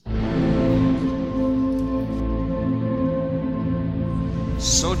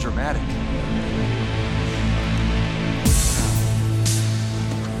So dramatic.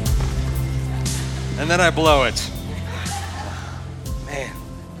 And then I blow it. Man.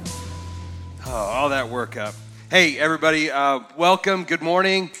 Oh, all that work up. Hey, everybody, welcome. Good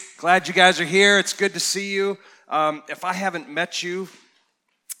morning. Glad you guys are here. It's good to see you. If I haven't met you,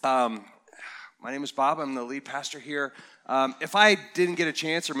 my name is Bob. I'm the lead pastor here. If I didn't get a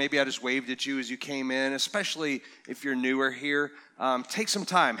chance, or maybe I just waved at you as you came in, especially if you're newer here, take some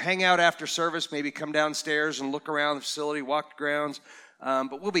time. Hang out after service. Maybe come downstairs and look around the facility, walk the grounds.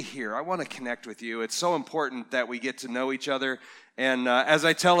 But we'll be here. I want to connect with you. It's so important that we get to know each other. And as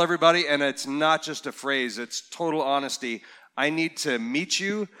I tell everybody, and it's not just a phrase, it's total honesty, I need to meet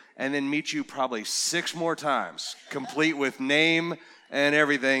you and then meet you probably 6 more times, complete with name and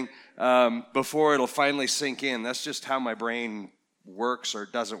everything, before it'll finally sink in. That's just how my brain works or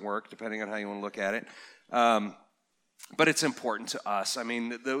doesn't work, depending on how you want to look at it. But it's important to us. I mean,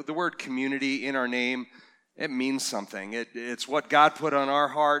 the word community in our name, it means something. It's what God put on our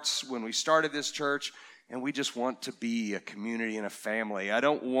hearts when we started this church, and we just want to be a community and a family. I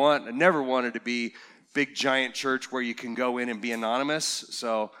never wanted to be big giant church where you can go in and be anonymous.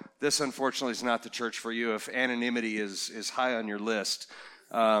 So this, unfortunately, is not the church for you if anonymity is high on your list.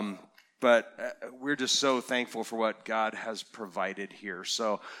 But we're just so thankful for what God has provided here.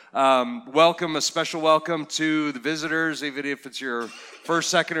 So welcome, a special welcome to the visitors. Even if it's your first,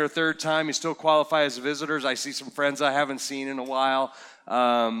 second, or third time, you still qualify as visitors. I see some friends I haven't seen in a while.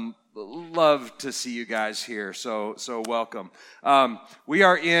 Love to see you guys here. So welcome. We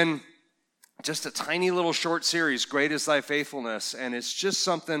are in just a tiny little short series, Great is Thy Faithfulness. And it's just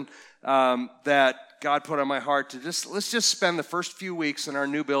something that God put on my heart to let's just spend the first few weeks in our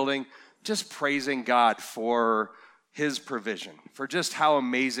new building just praising God for His provision, for just how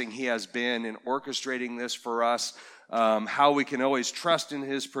amazing He has been in orchestrating this for us, how we can always trust in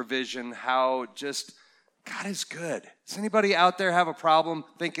His provision, how just God is good. Does anybody out there have a problem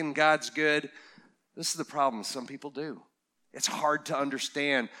thinking God's good? This is the problem some people do. It's hard to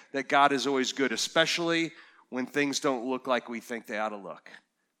understand that God is always good, especially when things don't look like we think they ought to look.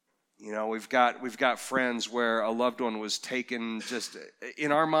 You know, we've got friends where a loved one was taken. Just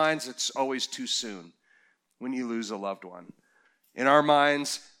in our minds, it's always too soon when you lose a loved one. In our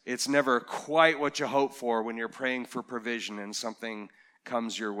minds, it's never quite what you hope for when you're praying for provision and something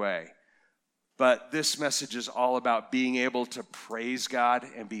comes your way. But this message is all about being able to praise God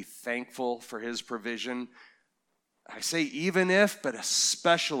and be thankful for His provision. I say even if, but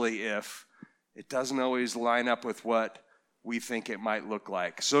especially if it doesn't always line up with what we think it might look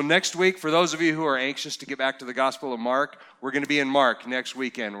like. So next week, for those of you who are anxious to get back to the Gospel of Mark, we're going to be in Mark next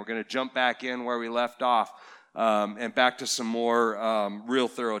weekend. We're going to jump back in where we left off and back to some more real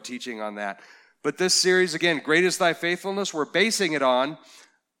thorough teaching on that. But this series, again, Great is Thy Faithfulness, we're basing it on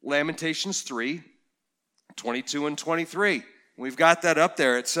Lamentations 3, 22 and 23. We've got that up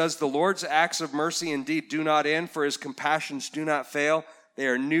there. It says, "The Lord's acts of mercy indeed do not end, for His compassions do not fail. They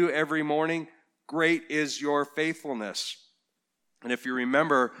are new every morning. Great is your faithfulness." And if you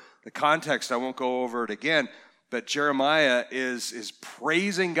remember the context, I won't go over it again, but Jeremiah is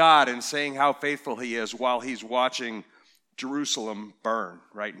praising God and saying how faithful He is while he's watching Jerusalem burn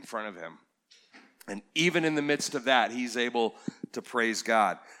right in front of him. And even in the midst of that, he's able to praise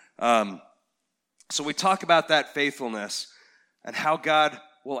God. So we talk about that faithfulness and how God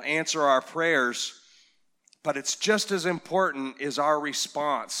will answer our prayers, but it's just as important is our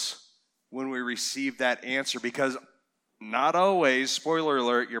response when we receive that answer, because not always, spoiler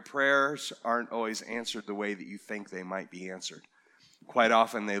alert, your prayers aren't always answered the way that you think they might be answered. Quite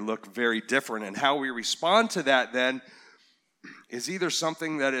often they look very different, and how we respond to that then is either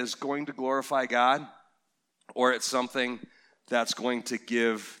something that is going to glorify God, or it's something that's going to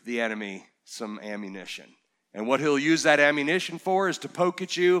give the enemy some ammunition. And what he'll use that ammunition for is to poke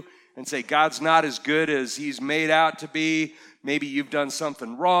at you and say, God's not as good as He's made out to be. Maybe you've done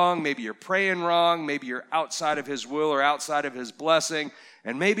something wrong. Maybe you're praying wrong. Maybe you're outside of His will or outside of His blessing.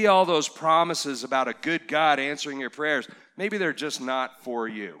 And maybe all those promises about a good God answering your prayers, maybe they're just not for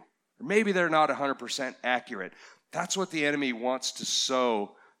you. Or maybe they're not 100% accurate. That's what the enemy wants to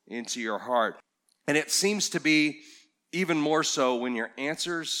sow into your heart. And it seems to be even more so when your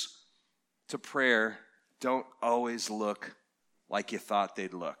answers to prayer don't always look like you thought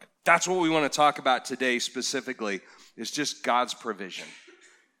they'd look. That's what we want to talk about today specifically, is just God's provision.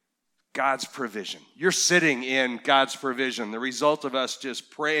 God's provision. You're sitting in God's provision, the result of us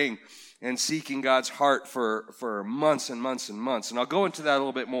just praying and seeking God's heart for months and months and months. And I'll go into that a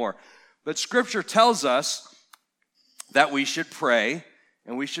little bit more. But Scripture tells us that we should pray,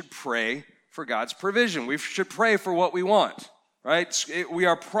 and we should pray for God's provision. We should pray for what we want. right? We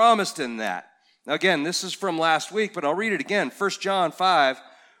are promised in that. Now again, this is from last week, but I'll read it again. 1 John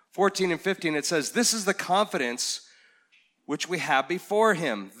 5:14 and 15, it says, "This is the confidence which we have before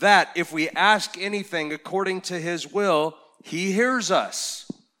him, that if we ask anything according to his will, he hears us."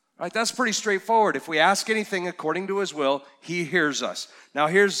 Right? That's pretty straightforward. If we ask anything according to his will, he hears us. Now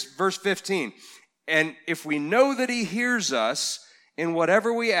here's verse 15. "And if we know that he hears us in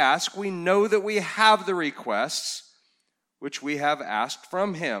whatever we ask, we know that we have the requests which we have asked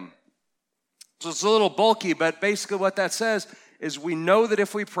from him." So it's a little bulky, but basically what that says is we know that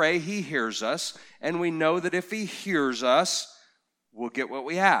if we pray, he hears us, and we know that if he hears us, we'll get what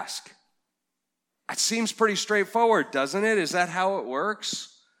we ask. It seems pretty straightforward, doesn't it? Is that how it works?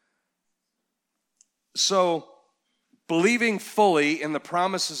 So, believing fully in the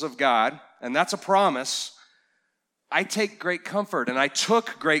promises of God, and that's a promise, I take great comfort, and I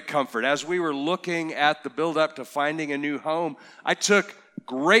took great comfort as we were looking at the build-up to finding a new home. I took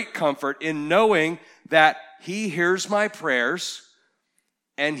great comfort in knowing that he hears my prayers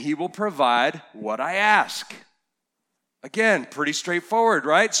and he will provide what I ask. Again, pretty straightforward,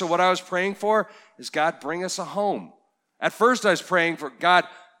 right? So what I was praying for is, God, bring us a home. At first I was praying for, God,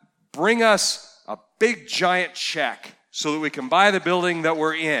 bring us a big giant check so that we can buy the building that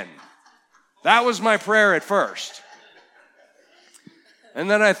we're in. That was my prayer at first. And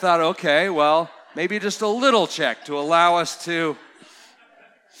then I thought, okay, well, maybe just a little check to allow us to.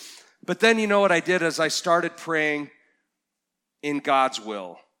 But then you know what I did is I started praying in God's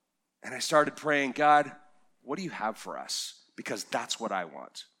will. And I started praying, God, what do you have for us? Because that's what I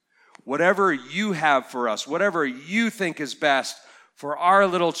want. Whatever you have for us, whatever you think is best for our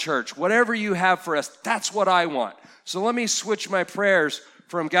little church, whatever you have for us, that's what I want. So let me switch my prayers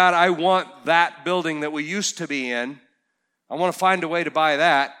from, God, I want that building that we used to be in. I want to find a way to buy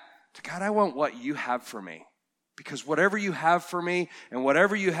that. To, God, I want what you have for me. Because whatever you have for me and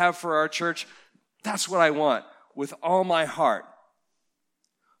whatever you have for our church, that's what I want with all my heart.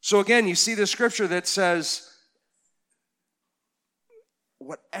 So again, you see the scripture that says,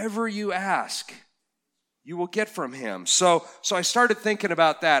 whatever you ask, you will get from him. So I started thinking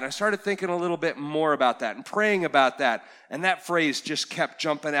about that. I started thinking a little bit more about that and praying about that. And that phrase just kept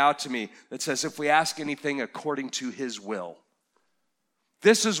jumping out to me that says, if we ask anything according to his will.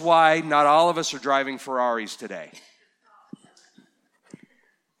 This is why not all of us are driving Ferraris today.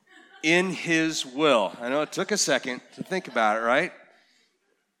 In his will. I know it took a second to think about it, right?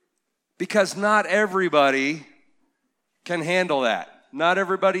 Because not everybody can handle that. Not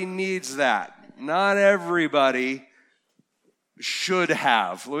everybody needs that. Not everybody should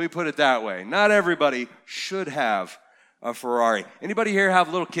have. Let me put it that way. Not everybody should have a Ferrari. Anybody here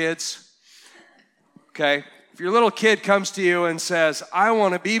have little kids? Okay. If your little kid comes to you and says, I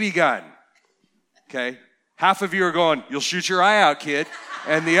want a BB gun. Okay. Half of you are going, you'll shoot your eye out, kid.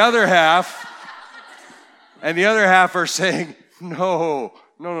 And the other half are saying, no.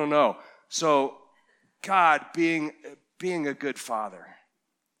 So God being a good father,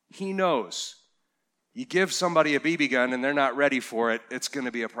 he knows. You give somebody a BB gun and they're not ready for it, it's going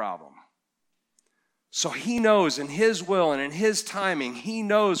to be a problem. So he knows in his will and in his timing, he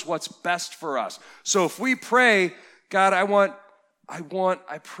knows what's best for us. So if we pray, God,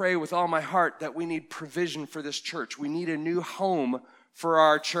 I pray with all my heart that we need provision for this church. We need a new home for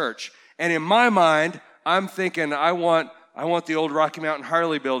our church. And in my mind, I'm thinking I want the old Rocky Mountain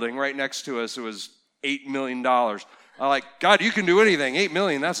Harley building right next to us. It was $8 million. I'm like, God, you can do anything. $8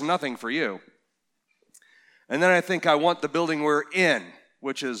 million, that's nothing for you. And then I think I want the building we're in,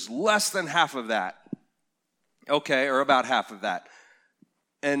 which is less than half of that. Okay, or about half of that.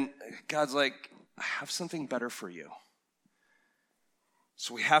 And God's like, I have something better for you.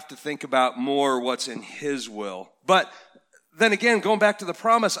 So we have to think about more what's in his will. But then again, going back to the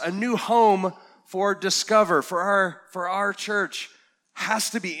promise, a new home for Discover, for our church, has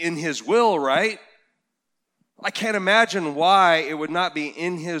to be in his will, right? I can't imagine why it would not be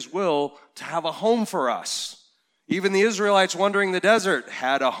in his will to have a home for us. Even the Israelites wandering the desert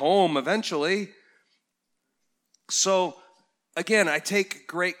had a home eventually. So, again, I take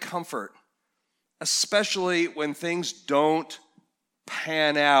great comfort, especially when things don't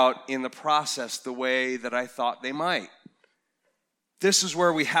pan out in the process the way that I thought they might. This is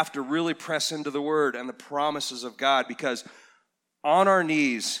where we have to really press into the word and the promises of God, because on our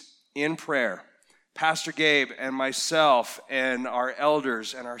knees in prayer, Pastor Gabe and myself and our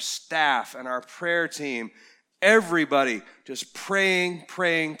elders and our staff and our prayer team, everybody just praying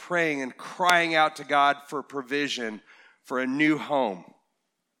and crying out to God for provision for a new home.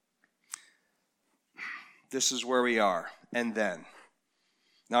 This is where we are. And then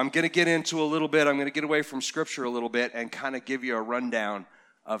Now, I'm going to get into a little bit, I'm going to get away from Scripture a little bit and kind of give you a rundown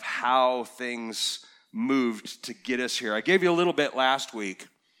of how things moved to get us here. I gave you a little bit last week,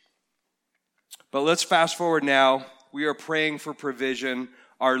 but let's fast forward now. We are praying for provision.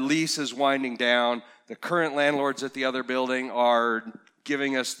 Our lease is winding down. The current landlords at the other building are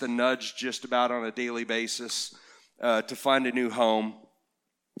giving us the nudge just about on a daily basis to find a new home.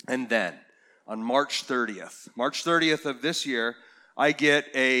 And then on March 30th of this year, I get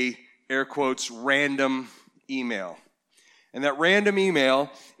a, air quotes, random email. And that random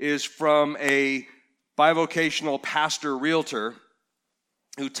email is from a bivocational pastor realtor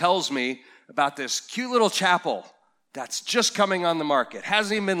who tells me about this cute little chapel that's just coming on the market.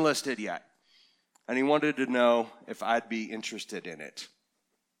 Hasn't even been listed yet. And he wanted to know if I'd be interested in it.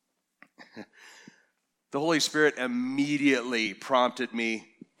 The Holy Spirit immediately prompted me,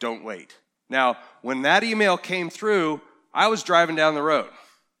 don't wait. Now, when that email came through, I was driving down the road,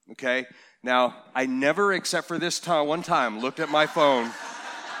 okay? Now, I never, except for this time, one time, looked at my phone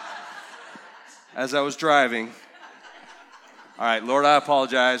as I was driving. All right, Lord, I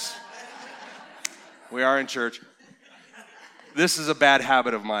apologize. We are in church. This is a bad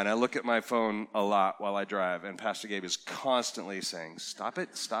habit of mine. I look at my phone a lot while I drive, and Pastor Gabe is constantly saying, stop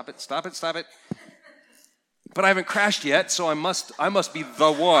it, stop it, stop it, stop it. But I haven't crashed yet, so I must be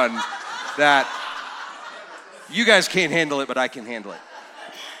the one that you guys can't handle it, but I can handle it.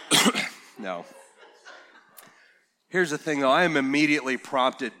 No. Here's the thing, though. I am immediately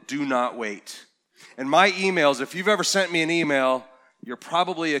prompted, do not wait. And my emails, if you've ever sent me an email, you're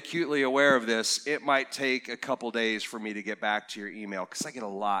probably acutely aware of this. It might take a couple days for me to get back to your email because I get a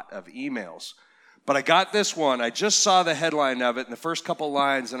lot of emails. But I got this one. I just saw the headline of it in the first couple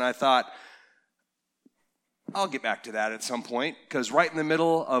lines, and I thought, I'll get back to that at some point, because right in the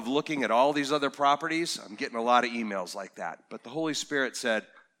middle of looking at all these other properties, I'm getting a lot of emails like that. But the Holy Spirit said,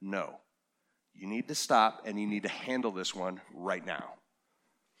 no, you need to stop and you need to handle this one right now.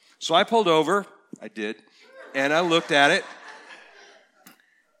 So I pulled over, I did, and I looked at it,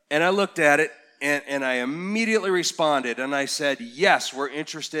 and I immediately responded, and I said, yes, we're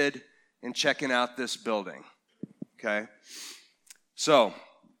interested in checking out this building, okay? So,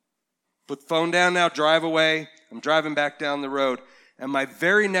 put the phone down now, drive away. I'm driving back down the road. And my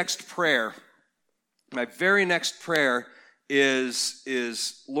very next prayer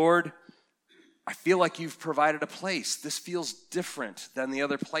is, Lord, I feel like you've provided a place. This feels different than the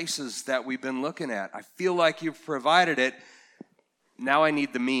other places that we've been looking at. I feel like you've provided it. Now I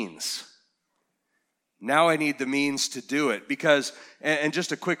need the means. Now I need the means to do it. Because, and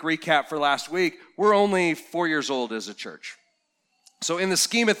just a quick recap for last week, we're only 4 years old as a church. So in the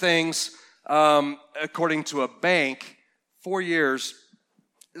scheme of things, according to a bank, 4 years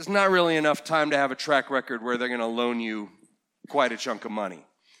is not really enough time to have a track record where they're going to loan you quite a chunk of money.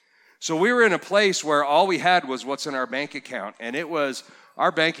 So we were in a place where all we had was what's in our bank account, and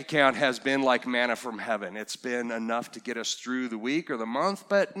our bank account has been like manna from heaven. It's been enough to get us through the week or the month,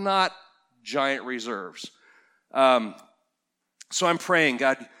 but not giant reserves. So I'm praying,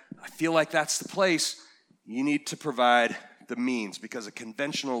 God, I feel like that's the place. You need to provide the means, because a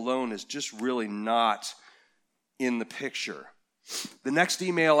conventional loan is just really not in the picture. The next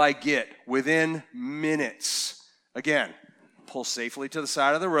email I get, within minutes, again, pull safely to the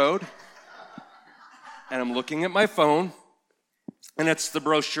side of the road, and I'm looking at my phone, and it's the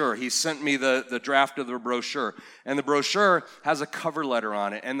brochure. He sent me the draft of the brochure, and the brochure has a cover letter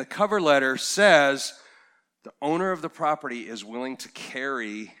on it, and the cover letter says the owner of the property is willing to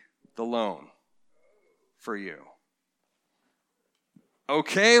carry the loan for you.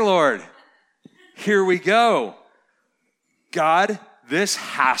 Okay, Lord, here we go. God, this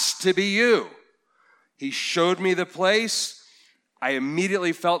has to be you. He showed me the place. I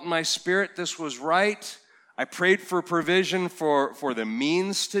immediately felt in my spirit this was right. I prayed for provision for the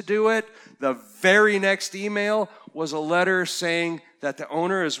means to do it. The very next email was a letter saying that the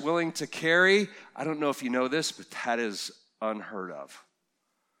owner is willing to carry. I don't know if you know this, but that is unheard of.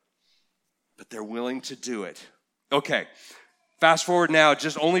 But they're willing to do it. Okay. Fast forward now,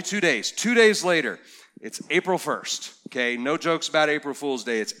 just only 2 days. 2 days later, it's April 1st, okay? No jokes about April Fool's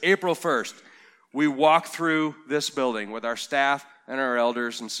Day. It's April 1st. We walk through this building with our staff and our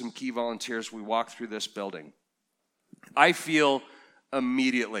elders and some key volunteers. We walk through this building. I feel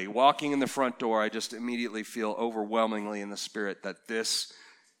immediately, walking in the front door, I just immediately feel overwhelmingly in the spirit that this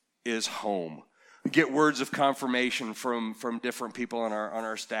is home. We get words of confirmation from different people on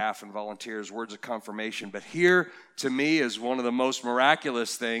our staff and volunteers, words of confirmation. But here, to me, is one of the most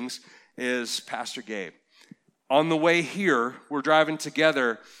miraculous things is Pastor Gabe. on the way here, we're driving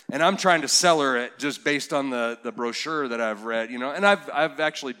together, and I'm trying to sell her it just based on the brochure that I've read, And I've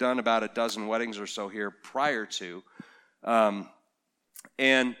actually done about a dozen weddings or so here prior to,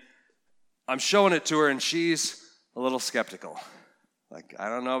 and I'm showing it to her, and she's a little skeptical. Like, I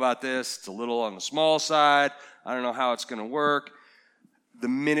don't know about this. It's a little on the small side. I don't know how it's going to work. The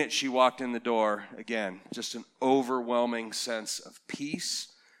minute she walked in the door, again, just an overwhelming sense of peace,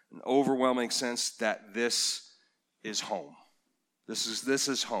 an overwhelming sense that this is home. This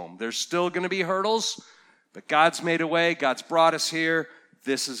is home. There's still going to be hurdles, but God's made a way. God's brought us here.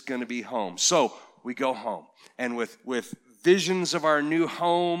 This is going to be home. So we go home. And with visions of our new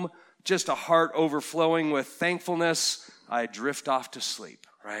home, just a heart overflowing with thankfulness, I drift off to sleep,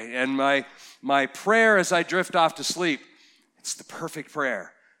 right? And my prayer as I drift off to sleep, it's the perfect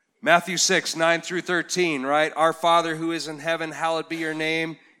prayer. Matthew 6, 9 through 13, right? Our Father who is in heaven, hallowed be your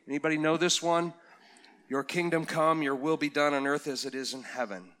name. Anybody know this one? Your kingdom come, your will be done on earth as it is in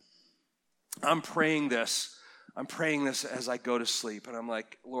heaven. I'm praying this as I go to sleep. And I'm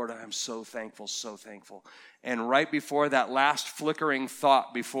like, Lord, I'm so thankful, so thankful. And right before that last flickering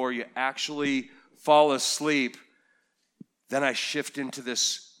thought, before you actually fall asleep, then I shift into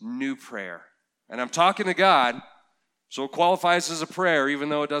this new prayer. And I'm talking to God, so it qualifies as a prayer, even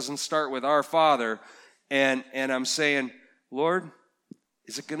though it doesn't start with our Father. And I'm saying, Lord,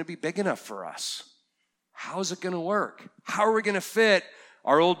 is it going to be big enough for us? How's it going to work? How are we going to fit?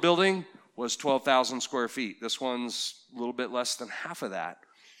 Our old building was 12,000 square feet. This one's a little bit less than half of that.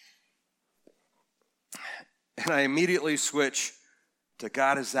 And I immediately switch to,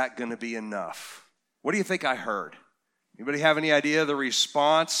 God, is that going to be enough? What do you think I heard? Anybody have any idea the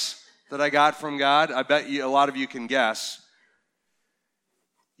response that I got from God? I bet a lot of you can guess.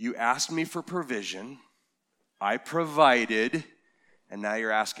 You asked me for provision. I provided. And now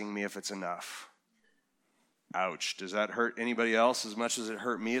you're asking me if it's enough. Ouch. Does that hurt anybody else as much as it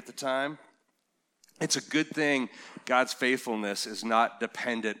hurt me at the time? It's a good thing God's faithfulness is not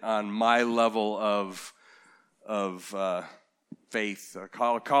dependent on my level of faith.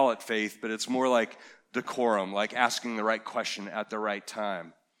 Call it faith, but it's more like decorum, like asking the right question at the right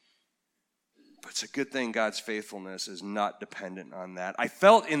time. But it's a good thing God's faithfulness is not dependent on that. I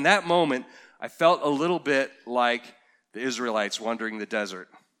felt in that moment, a little bit like the Israelites wandering the desert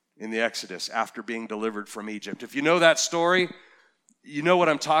in the Exodus after being delivered from Egypt. If you know that story, you know what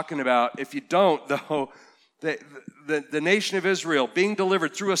I'm talking about. If you don't, though, the nation of Israel being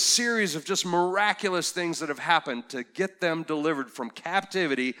delivered through a series of just miraculous things that have happened to get them delivered from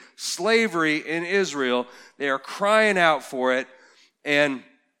captivity, slavery in Israel. They are crying out for it, and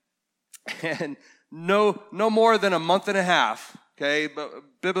no more than a month and a half, okay?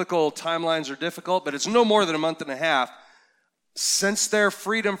 Biblical timelines are difficult, but it's no more than a month and a half since their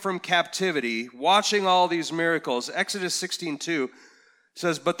freedom from captivity, watching all these miracles. Exodus 16:2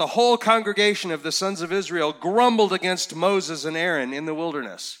 says, but the whole congregation of the sons of Israel grumbled against Moses and Aaron in the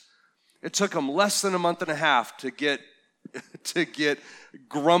wilderness. It took them less than a month and a half to get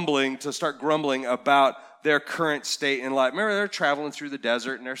grumbling, to start grumbling about their current state in life. Remember, they're traveling through the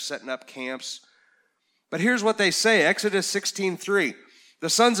desert and they're setting up camps. But here's what they say, Exodus 16:3. The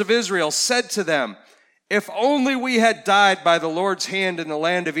sons of Israel said to them, if only we had died by the Lord's hand in the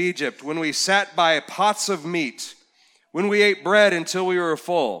land of Egypt, when we sat by pots of meat, when we ate bread until we were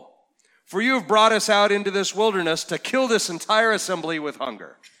full. For you have brought us out into this wilderness to kill this entire assembly with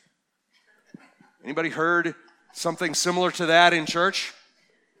hunger. Anybody heard something similar to that in church?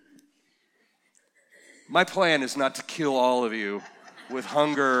 My plan is not to kill all of you with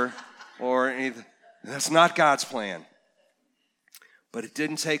hunger or anything. That's not God's plan. But it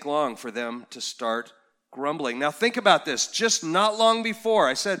didn't take long for them to start grumbling. Now think about this. Just not long before,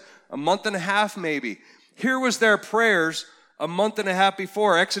 I said a month and a half maybe. Here was their prayers a month and a half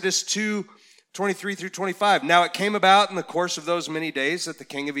before, Exodus 2:23 through 25. Now it came about in the course of those many days that the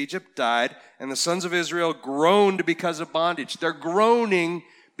king of Egypt died, and the sons of Israel groaned because of bondage. They're groaning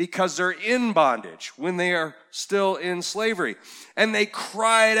because they're in bondage when they are still in slavery. And they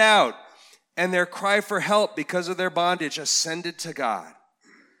cried out, and their cry for help because of their bondage ascended to God.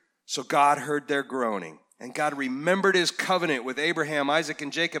 So God heard their groaning, and God remembered his covenant with Abraham, Isaac,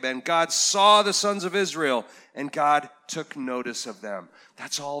 and Jacob, and God saw the sons of Israel, and God took notice of them.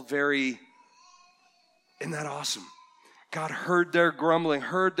 That's all isn't that awesome? God heard their grumbling,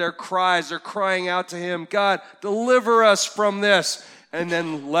 heard their cries. They're crying out to him, God, deliver us from this. And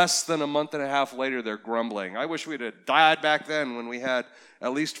then less than a month and a half later, they're grumbling. I wish we'd have died back then when we had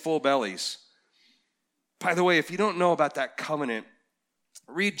at least full bellies. By the way, if you don't know about that covenant,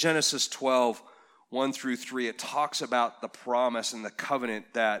 read Genesis 12, 1 through 3. It talks about the promise and the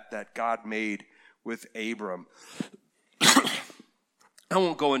covenant that God made with Abram. I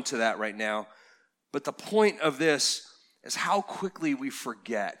won't go into that right now, but the point of this is how quickly we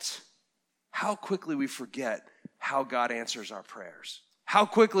forget. How quickly we forget how God answers our prayers. How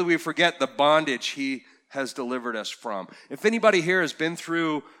quickly we forget the bondage he has delivered us from. If anybody here has been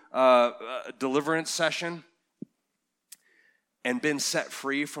through a deliverance session and been set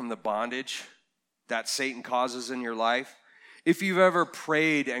free from the bondage that Satan causes in your life, if you've ever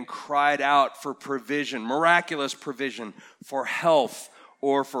prayed and cried out for provision, miraculous provision for health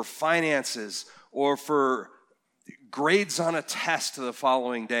or for finances or for grades on a test the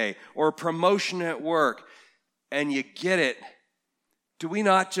following day or a promotion at work, and you get it, do we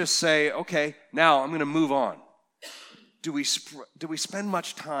not just say, okay, now I'm going to move on? Do we spend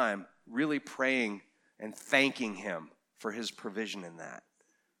much time really praying and thanking him for his provision in that?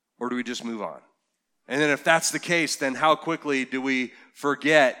 Or do we just move on? And then if that's the case, then how quickly do we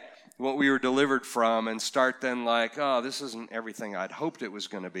forget what we were delivered from and start then like, oh, this isn't everything I'd hoped it was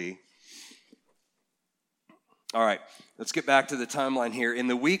going to be? All right, let's get back to the timeline here. In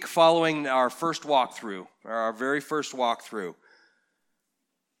the week following our first walkthrough, or our very first walkthrough,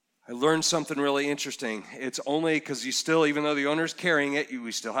 I learned something really interesting. It's only because you still, even though the owner's carrying it,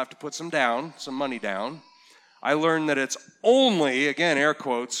 we still have to put some money down. I learned that it's only, again, air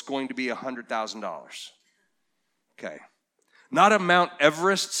quotes, going to be $100,000. Okay. Not a Mount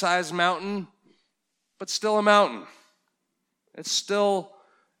Everest-sized mountain, but still a mountain. It's still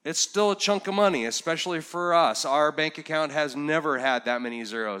a chunk of money, especially for us. Our bank account has never had that many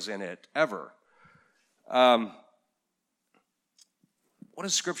zeros in it, ever. What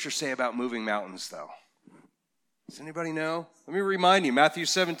does Scripture say about moving mountains, though? Does anybody know? Let me remind you, Matthew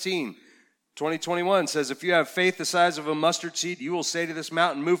 17, 20-21 says, if you have faith the size of a mustard seed, you will say to this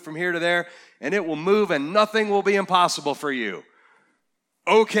mountain, move from here to there, and it will move, and nothing will be impossible for you.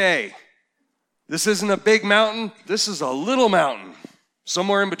 Okay, this isn't a big mountain. This is a little mountain,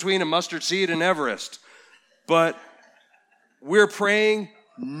 somewhere in between a mustard seed and Everest. But we're praying,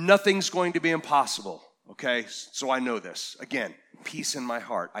 nothing's going to be impossible. Okay, so I know this. Again, peace in my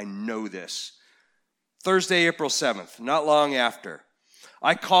heart. I know this. Thursday, April 7th, not long after,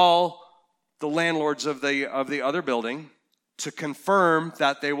 I call the landlords of the other building to confirm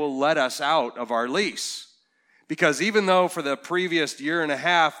that they will let us out of our lease. Because even though for the previous year and a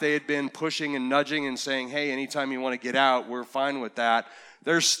half they had been pushing and nudging and saying, hey, anytime you want to get out, we're fine with that,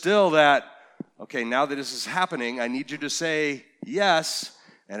 there's still that, okay, now that this is happening, I need you to say yes,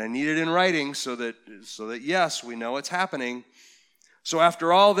 and I need it in writing so that yes, we know it's happening. So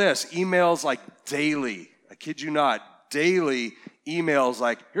after all this, emails like daily, I kid you not, daily emails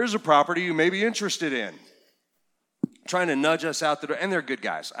like, here's a property you may be interested in, trying to nudge us out the door. And they're good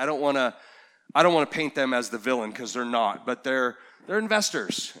guys. I don't want to paint them as the villain because they're not, but they're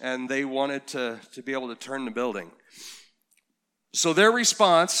investors, and they wanted to be able to turn the building. So their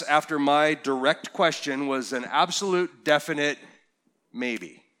response after my direct question was an absolute definite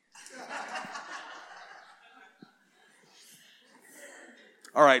maybe.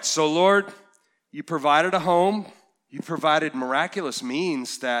 All right, so Lord, you provided a home. You provided miraculous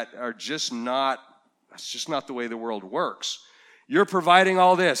means that are that's just not the way the world works. You're providing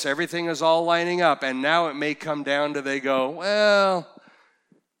all this. Everything is all lining up. And now it may come down to they go, well,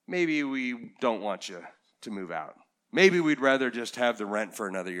 maybe we don't want you to move out. Maybe we'd rather just have the rent for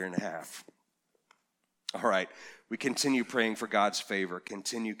another year and a half. All right, we continue praying for God's favor.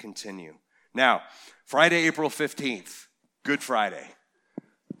 Continue. Now, Friday, April 15th, Good Friday.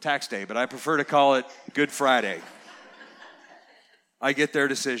 Tax day, but I prefer to call it Good Friday. I get their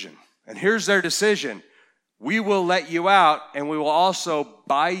decision. And here's their decision. We will let you out, and we will also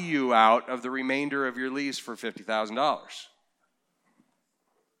buy you out of the remainder of your lease for $50,000.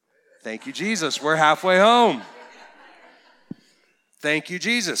 Thank you, Jesus. We're halfway home. Thank you,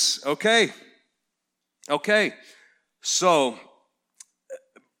 Jesus. Okay. So,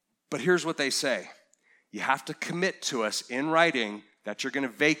 but here's what they say. You have to commit to us in writing that you're going to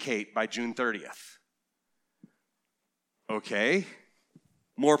vacate by June 30th. Okay.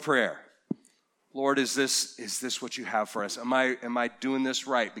 More prayer. Lord, is this what you have for us? Am I doing this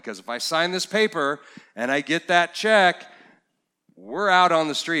right? Because if I sign this paper and I get that check, we're out on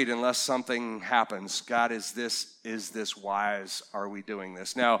the street unless something happens. God, is this wise? Are we doing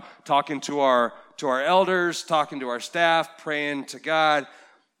this? Now, talking to our elders, talking to our staff, praying to God,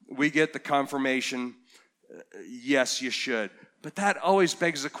 we get the confirmation, yes, you should. But that always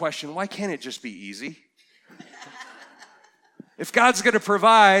begs the question, why can't it just be easy? If God's going to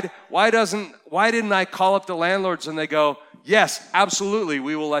provide, why didn't I call up the landlords and they go, yes, absolutely,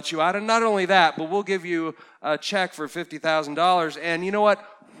 we will let you out. And not only that, but we'll give you a check for $50,000. And you know what?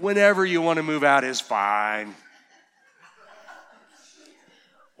 whenever you want to move out is fine.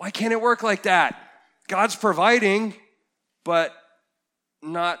 Why can't it work like that? God's providing, but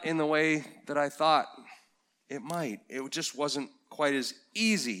not in the way that I thought it might. It just wasn't quite as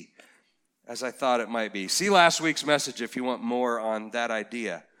easy as I thought it might be. See last week's message if you want more on that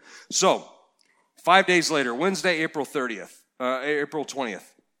idea. So, 5 days later, Wednesday, April 20th,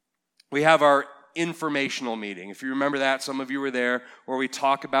 we have our informational meeting. If you remember that, some of you were there, where we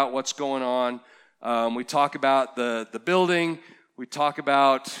talk about what's going on. We talk about the building. We talk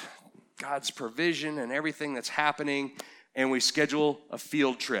about God's provision and everything that's happening, and we schedule a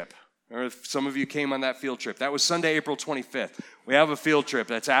field trip. Or if some of you came on that field trip. That was Sunday, April 25th. We have a field trip.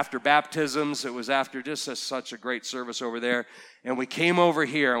 That's after baptisms. It was after just such a great service over there. And we came over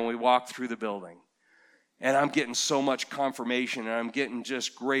here and we walked through the building. And I'm getting so much confirmation, and I'm getting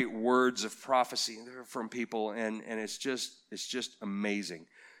just great words of prophecy from people, and it's just amazing.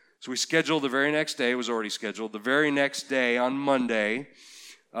 So we scheduled the very next day. It was already scheduled. The very next day, on Monday,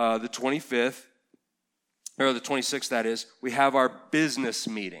 the 25th, or the 26th, that is, we have our business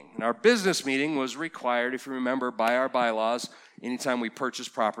meeting. And our business meeting was required, if you remember, by our bylaws. Anytime we purchase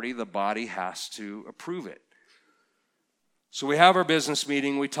property, the body has to approve it. So we have our business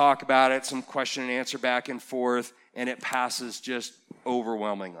meeting, we talk about it, some question and answer back and forth, and it passes just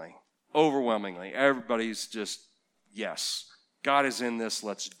overwhelmingly. Overwhelmingly. Everybody's just, yes, God is in this,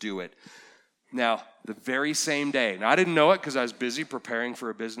 let's do it. Now, the very same day, now I didn't know it because I was busy preparing for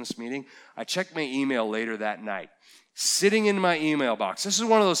a business meeting. I checked my email later that night. Sitting in my email box, this is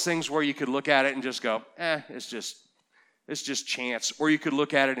one of those things where you could look at it and just go, it's just chance. Or you could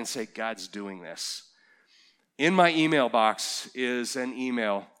look at it and say, God's doing this. In my email box is an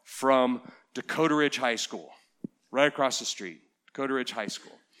email from Dakota Ridge High School, right across the street, Dakota Ridge High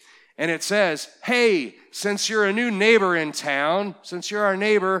School. And it says, hey, since you're a new neighbor in town, since you're our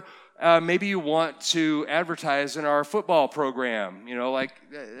neighbor, maybe you want to advertise in our football program. You know, like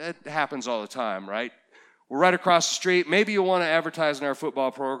that happens all the time, right? We're right across the street. Maybe you want to advertise in our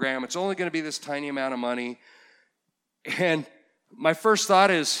football program. It's only going to be this tiny amount of money. And my first thought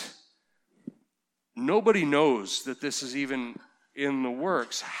is, nobody knows that this is even in the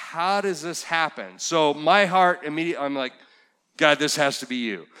works. How does this happen? So my heart immediately, I'm like, God, this has to be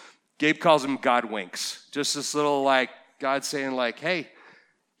you. Gabe calls him God winks. Just this little like God saying like, hey,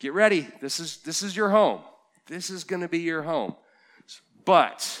 get ready. This is your home. This is going to be your home.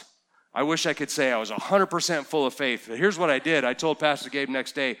 But I wish I could say I was 100% full of faith. But here's what I did. I told Pastor Gabe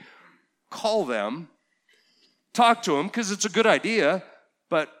next day, call them, talk to them, because it's a good idea.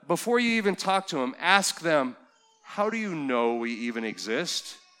 But before you even talk to them, ask them, how do you know we even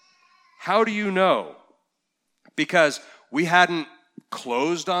exist? How do you know? Because we hadn't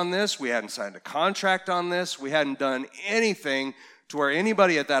closed on this. We hadn't signed a contract on this. We hadn't done anything to where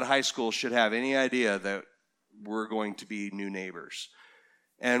anybody at that high school should have any idea that we're going to be new neighbors.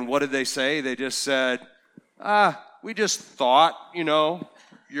 And what did they say? They just said, we just thought,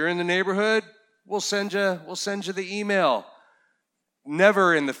 you're in the neighborhood, we'll send you the email.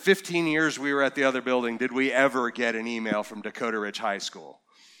 Never in the 15 years we were at the other building did we ever get an email from Dakota Ridge High School.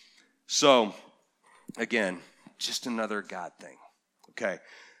 So, again, just another God thing. Okay.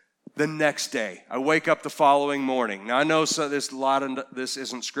 The next day, I wake up the following morning. Now, I know this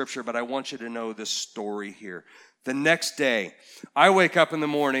isn't scripture, but I want you to know this story here. The next day, I wake up in the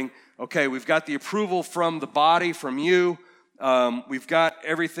morning. Okay, we've got the approval from the body, from you. We've got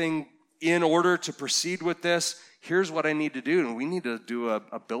everything in order to proceed with this. Here's what I need to do. And we need to do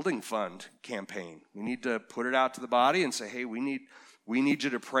a building fund campaign. We need to put it out to the body and say, hey, we need you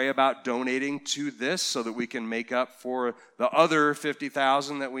to pray about donating to this so that we can make up for the other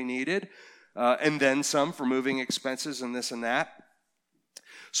 $50,000 that we needed, and then some for moving expenses and this and that.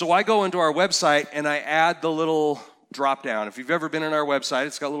 So I go into our website and I add the little drop down. If you've ever been on our website,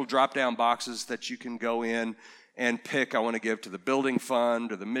 it's got little drop down boxes that you can go in and pick. I want to give to the building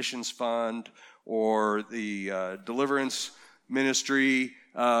fund or the missions fund or the deliverance ministry,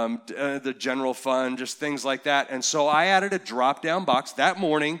 the general fund, just things like that. And so I added a drop-down box that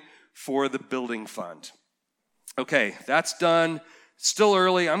morning for the building fund. Okay, that's done. Still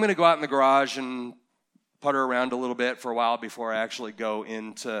early. I'm going to go out in the garage and putter around a little bit for a while before I actually go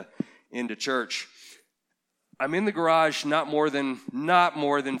into church. I'm in the garage not more than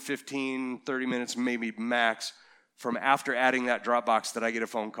 15, 30 minutes, maybe max, from after adding that drop box that I get a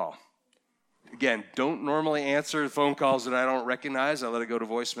phone call. Again, don't normally answer phone calls that I don't recognize. I let it go to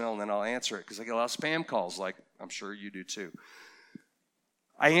voicemail, and then I'll answer it because I get a lot of spam calls, like I'm sure you do too.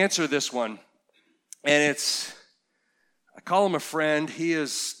 I answer this one, and I call him a friend.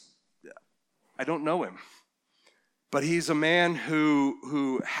 I don't know him. But he's a man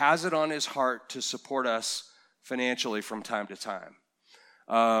who has it on his heart to support us financially from time to time.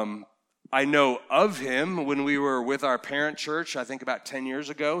 I know of him when we were with our parent church, I think about 10 years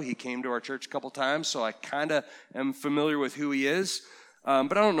ago. He came to our church a couple times, so I kind of am familiar with who he is.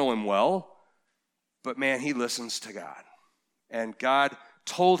 But I don't know him well. But man, he listens to God. And God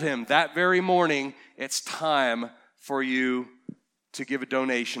told him that very morning, it's time for you to give a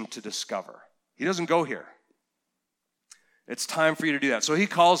donation to Discover. He doesn't go here. It's time for you to do that. So he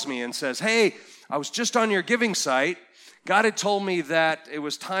calls me and says, hey, I was just on your giving site. God had told me that it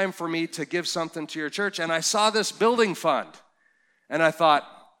was time for me to give something to your church, and I saw this building fund. And I thought,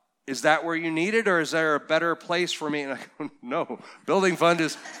 is that where you need it, or is there a better place for me? And I go, no, building fund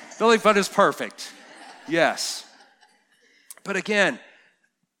is perfect. Yes. But again,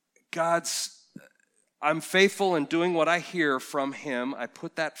 I'm faithful in doing what I hear from him. I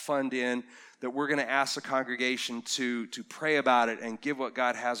put that fund in that we're going to ask the congregation to pray about it and give what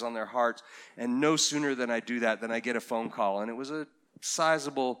God has on their hearts. And no sooner than I do that than I get a phone call. And it was a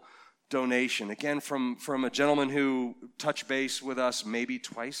sizable donation. Again, from a gentleman who touched base with us maybe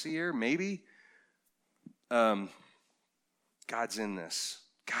twice a year, maybe. God's in this.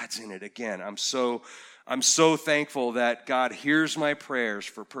 God's in it. Again, I'm so thankful that God hears my prayers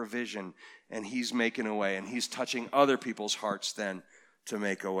for provision, and he's making a way, and he's touching other people's hearts then to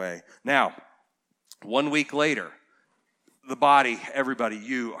make a way. Now, 1 week later, the body, everybody,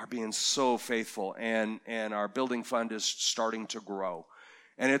 you are being so faithful, and our building fund is starting to grow.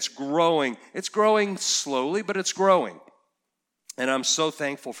 And it's growing. It's growing slowly, but it's growing. And I'm so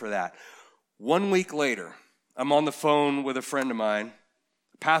thankful for that. 1 week later, I'm on the phone with a friend of mine,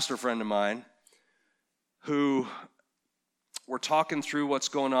 a pastor friend of mine, who we're talking through what's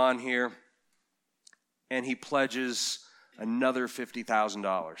going on here, and he pledges another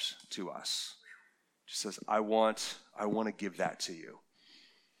 $50,000 to us. He says, I want to give that to you.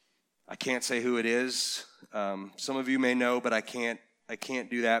 I can't say who it is. Some of you may know, but I can't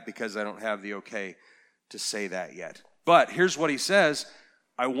do that because I don't have the okay to say that yet. But here's what he says.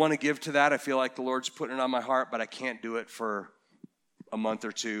 I want to give to that. I feel like the Lord's putting it on my heart, but I can't do it for a month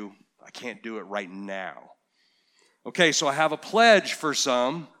or two. I can't do it right now. Okay, so I have a pledge for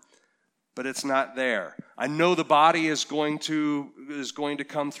some, but it's not there. I know the body is going to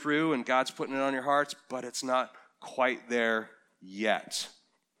come through, and God's putting it on your hearts, but it's not quite there yet.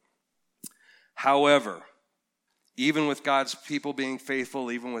 However, even with God's people being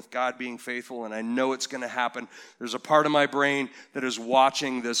faithful, even with God being faithful, and I know it's going to happen, there's a part of my brain that is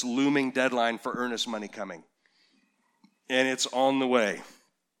watching this looming deadline for earnest money coming. And it's on the way.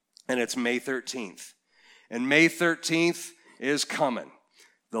 And it's May 13th. And May 13th is coming.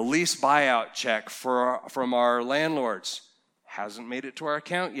 The lease buyout check from our landlords hasn't made it to our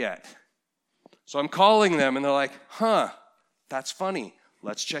account yet. So I'm calling them, and they're like, that's funny.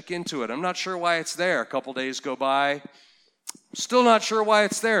 Let's check into it. I'm not sure why it's there. A couple days go by. Still not sure why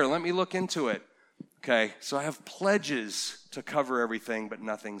it's there. Let me look into it. Okay, so I have pledges to cover everything, but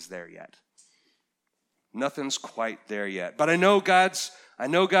nothing's there yet. Nothing's quite there yet. But I know God's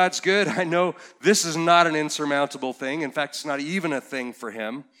good. I know this is not an insurmountable thing. In fact, it's not even a thing for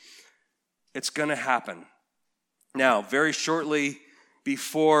him. It's going to happen. Now, very shortly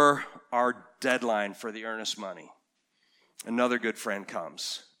before our deadline for the earnest money, another good friend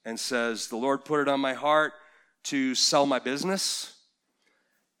comes and says, the Lord put it on my heart to sell my business.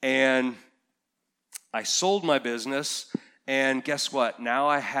 And I sold my business. And guess what? Now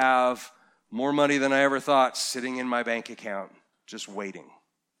I have more money than I ever thought sitting in my bank account, just waiting.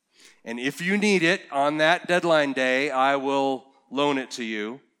 And if you need it on that deadline day, I will loan it to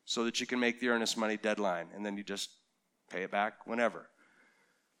you so that you can make the earnest money deadline. And then you just pay it back whenever.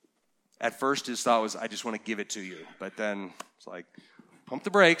 At first, his thought was, I just want to give it to you. But then it's like, pump the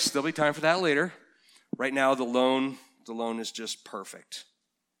brakes. There'll be time for that later. Right now, the loan is just perfect.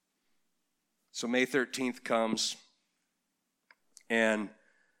 So May 13th comes, and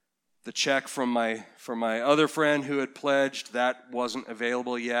the check from my other friend who had pledged, that wasn't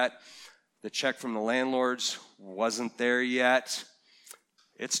available yet. The check from the landlords wasn't there yet.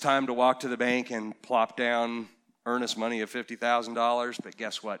 It's time to walk to the bank and plop down earnest money of $50,000. But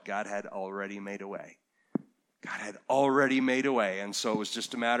guess what? God had already made a way. God had already made a way. And so it was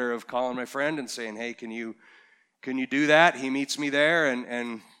just a matter of calling my friend and saying, hey, can you do that? He meets me there,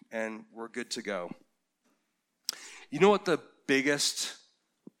 and we're good to go. You know what the biggest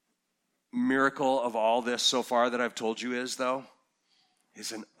miracle of all this so far that I've told you is, though?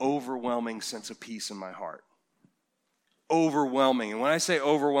 Is an overwhelming sense of peace in my heart. Overwhelming. And when I say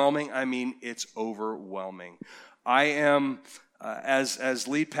overwhelming, I mean it's overwhelming. I am, as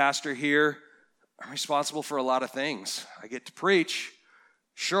lead pastor here, I'm responsible for a lot of things. I get to preach,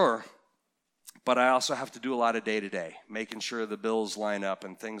 sure, but I also have to do a lot of day-to-day, making sure the bills line up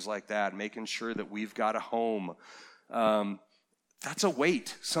and things like that, making sure that we've got a home. That's a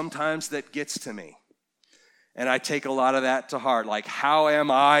weight sometimes that gets to me. And I take a lot of that to heart. Like, how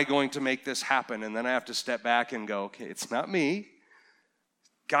am I going to make this happen? And then I have to step back and go, okay, it's not me.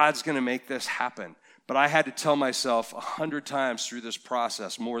 God's going to make this happen. But I had to tell myself 100 times through this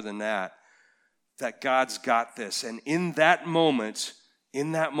process, more than that God's got this. And in that moment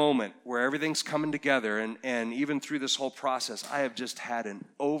where everything's coming together, and even through this whole process, I have just had an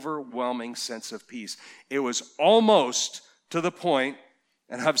overwhelming sense of peace. It was almost to the point,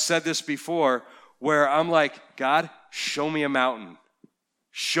 and I've said this before, where I'm like, God, show me a mountain.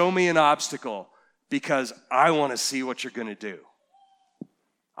 Show me an obstacle, because I want to see what you're going to do.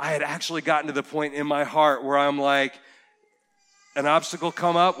 I had actually gotten to the point in my heart where I'm like, an obstacle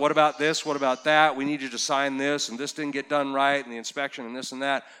come up, what about this, what about that? We need you to sign this, and this didn't get done right, and the inspection, and this and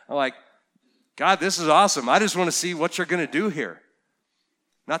that. I'm like, God, this is awesome. I just want to see what you're going to do here.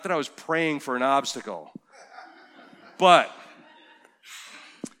 Not that I was praying for an obstacle, but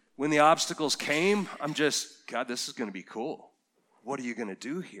when the obstacles came, I'm just, God, this is going to be cool. What are you going to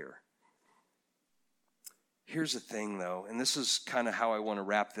do here? Here's the thing, though, and this is kind of how I want to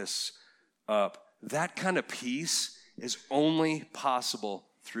wrap this up. That kind of peace is only possible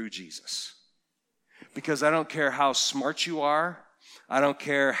through Jesus. Because I don't care how smart you are. I don't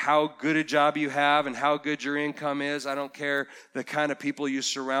care how good a job you have and how good your income is. I don't care the kind of people you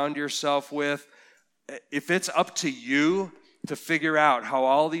surround yourself with. If it's up to you to figure out how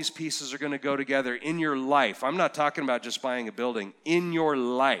all these pieces are going to go together in your life, I'm not talking about just buying a building. In your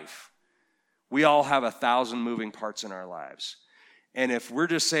life, we all have 1,000 moving parts in our lives. And if we're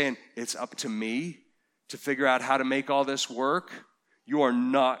just saying, it's up to me to figure out how to make all this work, you are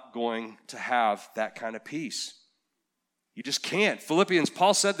not going to have that kind of peace. You just can't.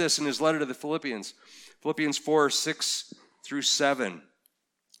 Paul said this in his letter to the Philippians 4:6-7.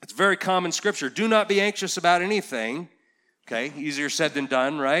 It's very common scripture. Do not be anxious about anything. Okay, easier said than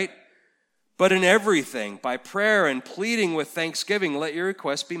done, right? But in everything, by prayer and pleading with thanksgiving, let your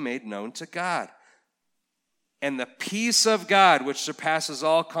requests be made known to God. And the peace of God, which surpasses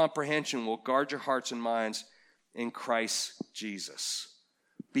all comprehension, will guard your hearts and minds in Christ Jesus.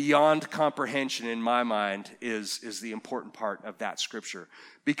 Beyond comprehension, in my mind, is the important part of that scripture.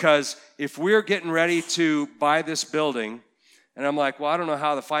 Because if we're getting ready to buy this building, and I'm like, well, I don't know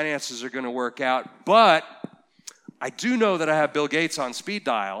how the finances are going to work out, but I do know that I have Bill Gates on speed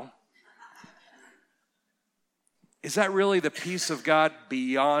dial. Is that really the peace of God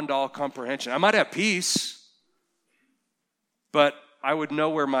beyond all comprehension? I might have peace, but I would know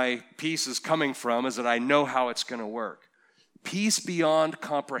where my peace is coming from, is that I know how it's going to work. Peace beyond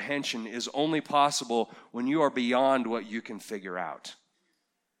comprehension is only possible when you are beyond what you can figure out.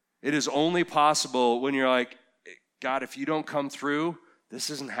 It is only possible when you're like, God, if you don't come through,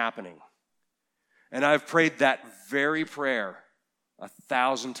 this isn't happening. And I've prayed that very prayer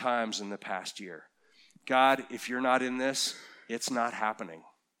 1,000 times in the past year. God, if you're not in this, it's not happening.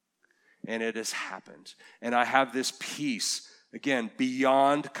 And it has happened. And I have this peace, again,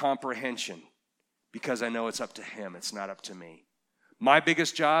 beyond comprehension, because I know it's up to him. It's not up to me. My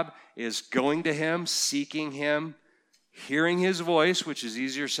biggest job is going to him, seeking him, hearing his voice, which is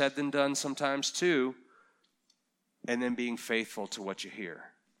easier said than done sometimes too, and then being faithful to what you hear.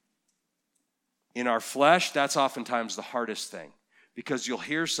 In our flesh, that's oftentimes the hardest thing, because you'll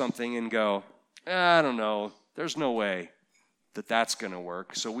hear something and go, I don't know, there's no way that that's going to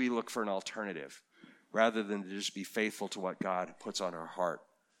work. So we look for an alternative rather than to just be faithful to what God puts on our heart.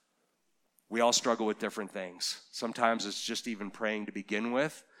 We all struggle with different things. Sometimes it's just even praying to begin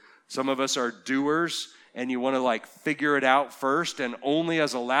with. Some of us are doers, and you want to figure it out first, and only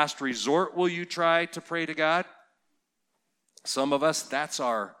as a last resort will you try to pray to God. Some of us, that's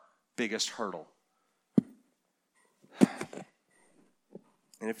our biggest hurdle.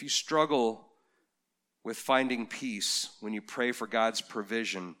 And if you struggle with finding peace when you pray for God's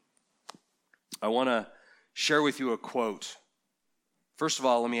provision, I want to share with you a quote. First of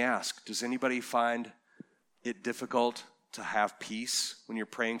all, let me ask, does anybody find it difficult to have peace when you're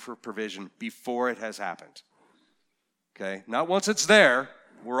praying for provision before it has happened? Okay, not once it's there.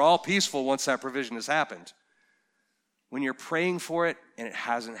 We're all peaceful once that provision has happened. When you're praying for it and it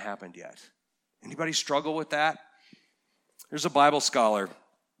hasn't happened yet. Anybody struggle with that? There's a Bible scholar,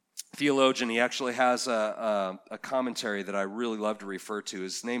 theologian. He actually has a commentary that I really love to refer to.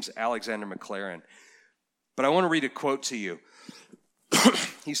 His name's Alexander McLaren. But I want to read a quote to you.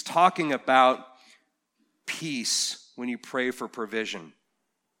 He's talking about peace when you pray for provision.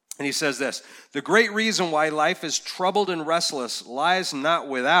 And he says this, the great reason why life is troubled and restless lies not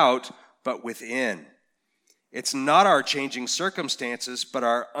without, but within. It's not our changing circumstances, but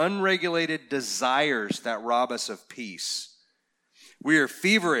our unregulated desires that rob us of peace. We are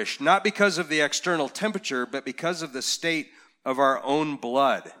feverish, not because of the external temperature, but because of the state of our own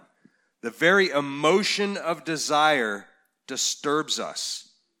blood. The very emotion of desire disturbs us.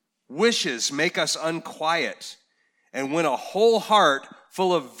 Wishes make us unquiet. And when a whole heart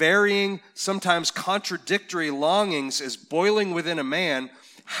full of varying, sometimes contradictory longings is boiling within a man,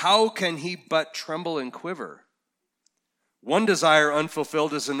 how can he but tremble and quiver? One desire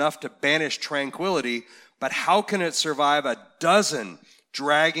unfulfilled is enough to banish tranquility, but how can it survive a dozen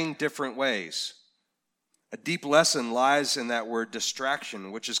dragging different ways? A deep lesson lies in that word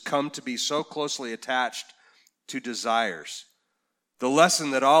distraction, which has come to be so closely attached to desires. The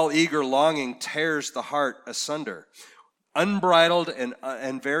lesson that all eager longing tears the heart asunder. Unbridled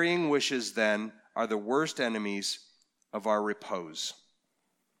and varying wishes, then, are the worst enemies of our repose.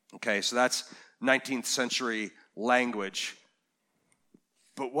 Okay, so that's 19th century language.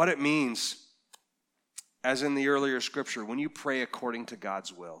 But what it means, as in the earlier scripture, when you pray according to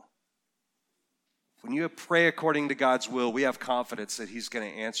God's will, when you pray according to God's will, we have confidence that He's going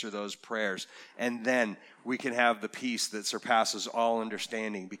to answer those prayers. And then we can have the peace that surpasses all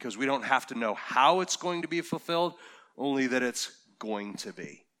understanding, because we don't have to know how it's going to be fulfilled, only that it's going to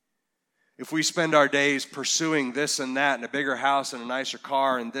be. If we spend our days pursuing this and that and a bigger house and a nicer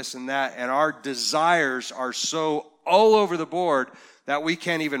car and this and that, and our desires are so all over the board that we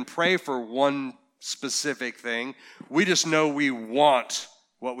can't even pray for one specific thing, we just know we want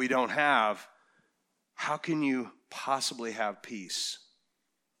what we don't have, how can you possibly have peace?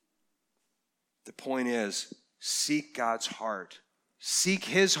 The point is, seek God's heart. Seek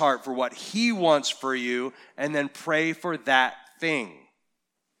His heart for what He wants for you, and then pray for that thing.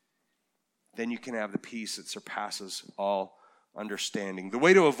 Then you can have the peace that surpasses all understanding. The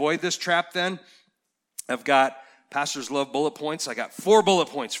way to avoid this trap, then, pastors love bullet points. I got 4 bullet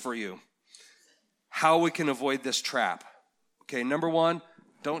points for you. How we can avoid this trap. Okay, number 1,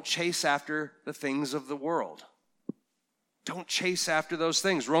 don't chase after the things of the world. Don't chase after those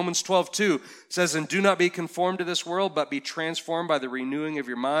things. Romans 12:2 says, and do not be conformed to this world, but be transformed by the renewing of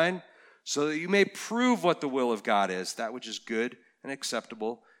your mind, so that you may prove what the will of God is, that which is good and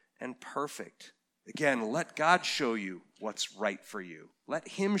acceptable and perfect. Again, let God show you what's right for you. Let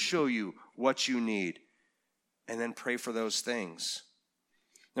Him show you what you need, and then pray for those things.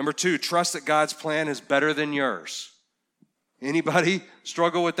 Number 2, trust that God's plan is better than yours. Anybody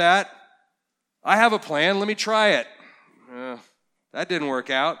struggle with that? I have a plan, let me try it. That didn't work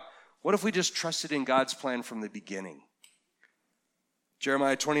out. What if we just trusted in God's plan from the beginning?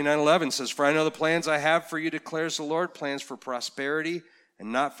 Jeremiah 29:11 says, for I know the plans I have for you, declares the Lord, plans for prosperity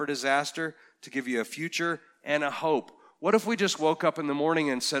and not for disaster, to give you a future and a hope. What if we just woke up in the morning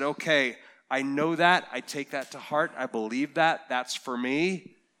and said, okay, I know that, I take that to heart, I believe that, that's for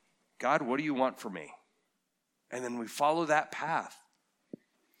me. God, what do you want for me? And then we follow that path.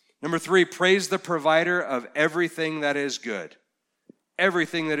 Number 3, praise the provider of everything that is good.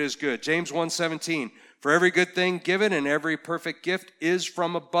 Everything that is good. James 1:17, for every good thing given and every perfect gift is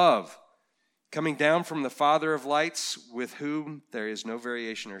from above, coming down from the Father of lights, with whom there is no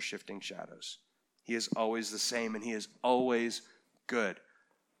variation or shifting shadows. He is always the same, and He is always good.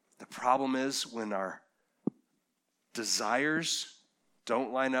 The problem is when our desires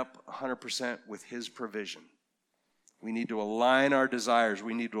don't line up 100% with His provision. We need to align our desires.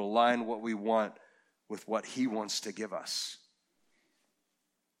 We need to align what we want with what He wants to give us.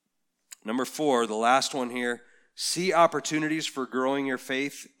 Number 4, the last one here, see opportunities for growing your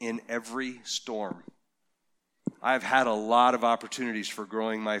faith in every storm. I've had a lot of opportunities for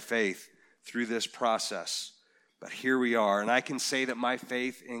growing my faith through this process, but here we are. And I can say that my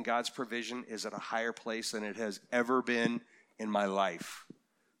faith in God's provision is at a higher place than it has ever been in my life.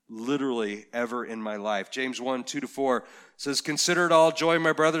 Literally ever in my life. James 1:2-4 says, consider it all joy,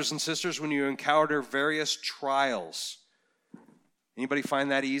 my brothers and sisters, when you encounter various trials. Anybody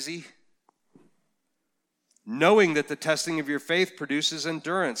find that easy? Knowing that the testing of your faith produces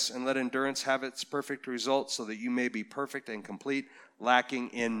endurance, and let endurance have its perfect result, so that you may be perfect and complete, lacking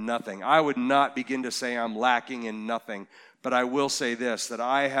in nothing. I would not begin to say I'm lacking in nothing, but I will say this, that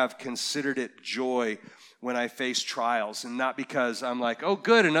I have considered it joy when I face trials, and not because I'm like, oh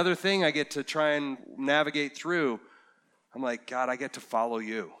good, another thing I get to try and navigate through. I'm like, God, I get to follow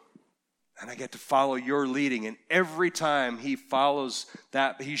you, and I get to follow your leading, and every time He follows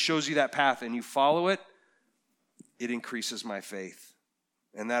that, He shows you that path, and you follow it, it increases my faith,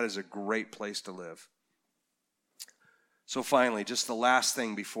 and that is a great place to live. So finally, just the last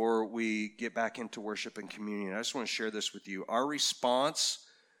thing before we get back into worship and communion, I just want to share this with you. Our response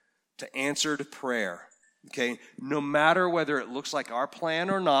to answered prayer, okay, no matter whether it looks like our plan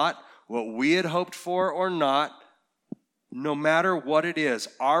or not, what we had hoped for or not, no matter what it is,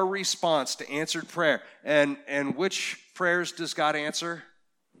 our response to answered prayer, and which prayers does God answer?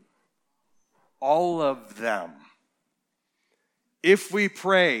 All of them. If we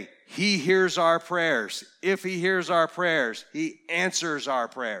pray, He hears our prayers. If He hears our prayers, He answers our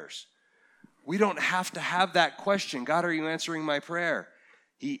prayers. We don't have to have that question, God, are you answering my prayer?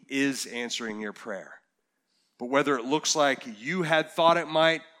 He is answering your prayer. But whether it looks like you had thought it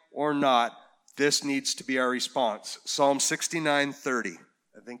might or not, this needs to be our response. Psalm 69:30.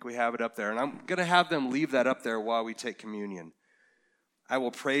 I think we have it up there. And I'm going to have them leave that up there while we take communion. I will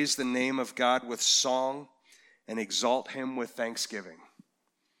praise the name of God with song and exalt Him with thanksgiving.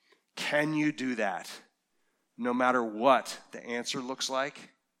 Can you do that? No matter what the answer looks like,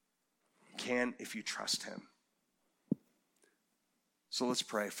 you can if you trust Him. So let's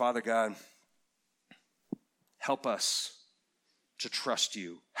pray. Father God, help us to trust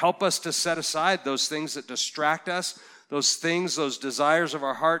you. Help us to set aside those things that distract us, those things, those desires of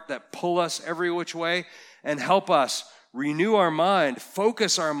our heart that pull us every which way, and help us renew our mind,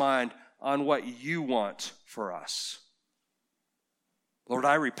 focus our mind on what you want for us. Lord,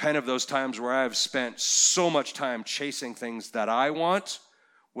 I repent of those times where I've spent so much time chasing things that I want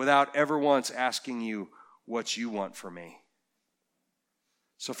without ever once asking you what you want for me.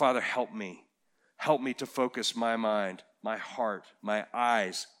 So, Father, help me. Help me to focus my mind, my heart, my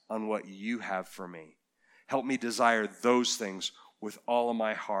eyes on what you have for me. Help me desire those things with all of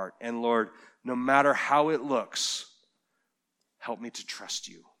my heart. And Lord, no matter how it looks, help me to trust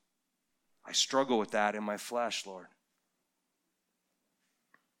you. I struggle with that in my flesh, Lord.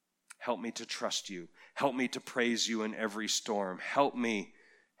 Help me to trust you. Help me to praise you in every storm. Help me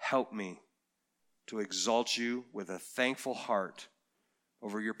to exalt you with a thankful heart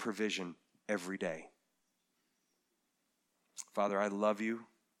over your provision every day. Father, I love you,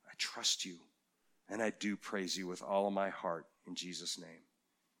 I trust you, and I do praise you with all of my heart in Jesus' name.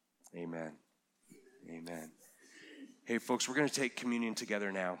 Amen. Amen. Hey, folks, we're going to take communion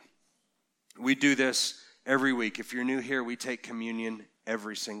together now. We do this every week. If you're new here, we take communion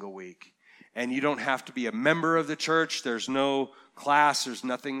every single week. And you don't have to be a member of the church. There's no class. There's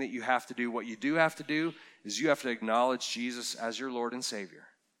nothing that you have to do. What you do have to do is you have to acknowledge Jesus as your Lord and Savior.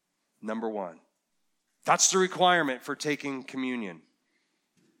 Number one. That's the requirement for taking communion.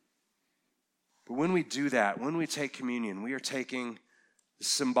 But when we do that, when we take communion, we are taking the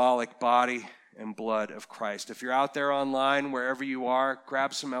symbolic body and blood of Christ. If you're out there online, wherever you are,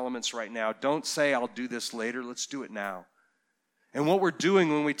 grab some elements right now. Don't say, I'll do this later. Let's do it now. And what we're doing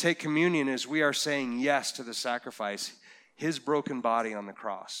when we take communion is we are saying yes to the sacrifice, His broken body on the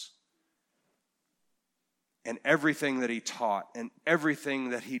cross. And everything that He taught and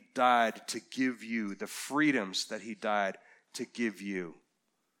everything that He died to give you, the freedoms that He died to give you,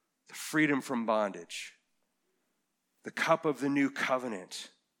 the freedom from bondage, the cup of the new covenant,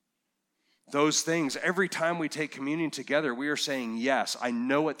 those things, every time we take communion together, we are saying yes. I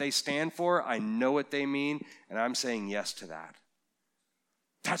know what they stand for, I know what they mean, and I'm saying yes to that.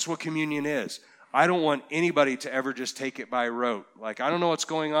 That's what communion is. I don't want anybody to ever just take it by rote. Like, I don't know what's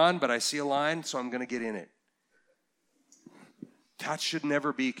going on, but I see a line, so I'm going to get in it. That should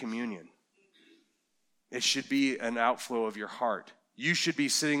never be communion. It should be an outflow of your heart. You should be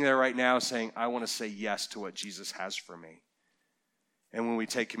sitting there right now saying, I want to say yes to what Jesus has for me. And when we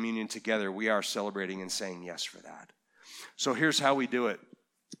take communion together, we are celebrating and saying yes for that. So here's how we do it.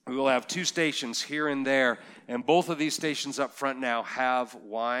 We will have 2 stations here and there, and both of these stations up front now have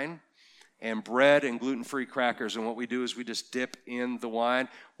wine and bread and gluten-free crackers. And what we do is we just dip in the wine.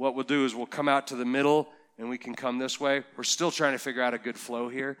 What we'll do is we'll come out to the middle, and we can come this way. We're still trying to figure out a good flow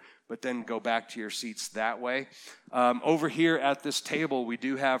here, but then go back to your seats that way. Over here at this table, we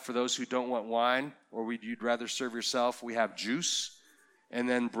do have, for those who don't want wine, or you'd rather serve yourself, we have juice, and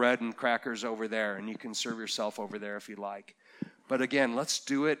then bread and crackers over there, and you can serve yourself over there if you like. But again, let's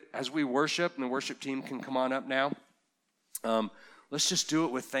do it as we worship, and the worship team can come on up now. Let's just do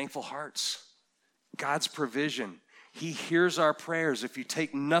it with thankful hearts. God's provision. He hears our prayers. If you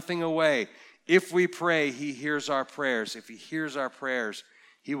take nothing away, if we pray, He hears our prayers. If He hears our prayers,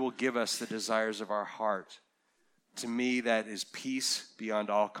 He will give us the desires of our heart. To me, that is peace beyond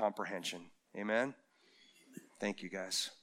all comprehension. Amen? Thank you, guys.